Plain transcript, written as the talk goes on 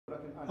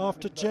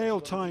After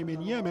jail time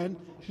in Yemen,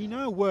 he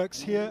now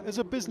works here as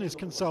a business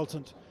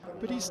consultant.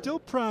 But he's still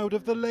proud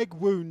of the leg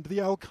wound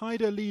the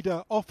al-Qaeda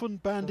leader often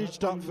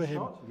bandaged up for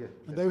him.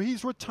 And though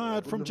he's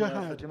retired from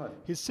jihad,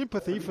 his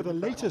sympathy for the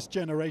latest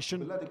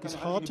generation is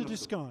hard to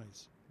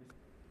disguise.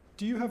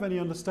 Do you have any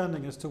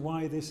understanding as to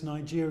why this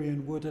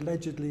Nigerian would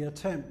allegedly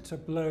attempt to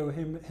blow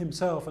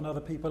himself and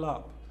other people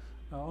up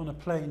on a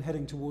plane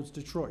heading towards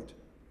Detroit?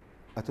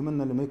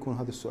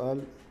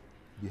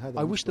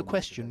 I wish the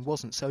question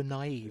wasn't so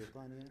naive.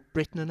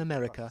 Britain and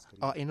America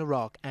are in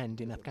Iraq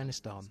and in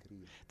Afghanistan.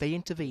 They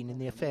intervene in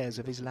the affairs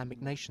of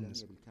Islamic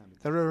nations.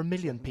 There are 1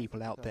 million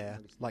people out there,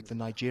 like the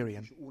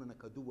Nigerian.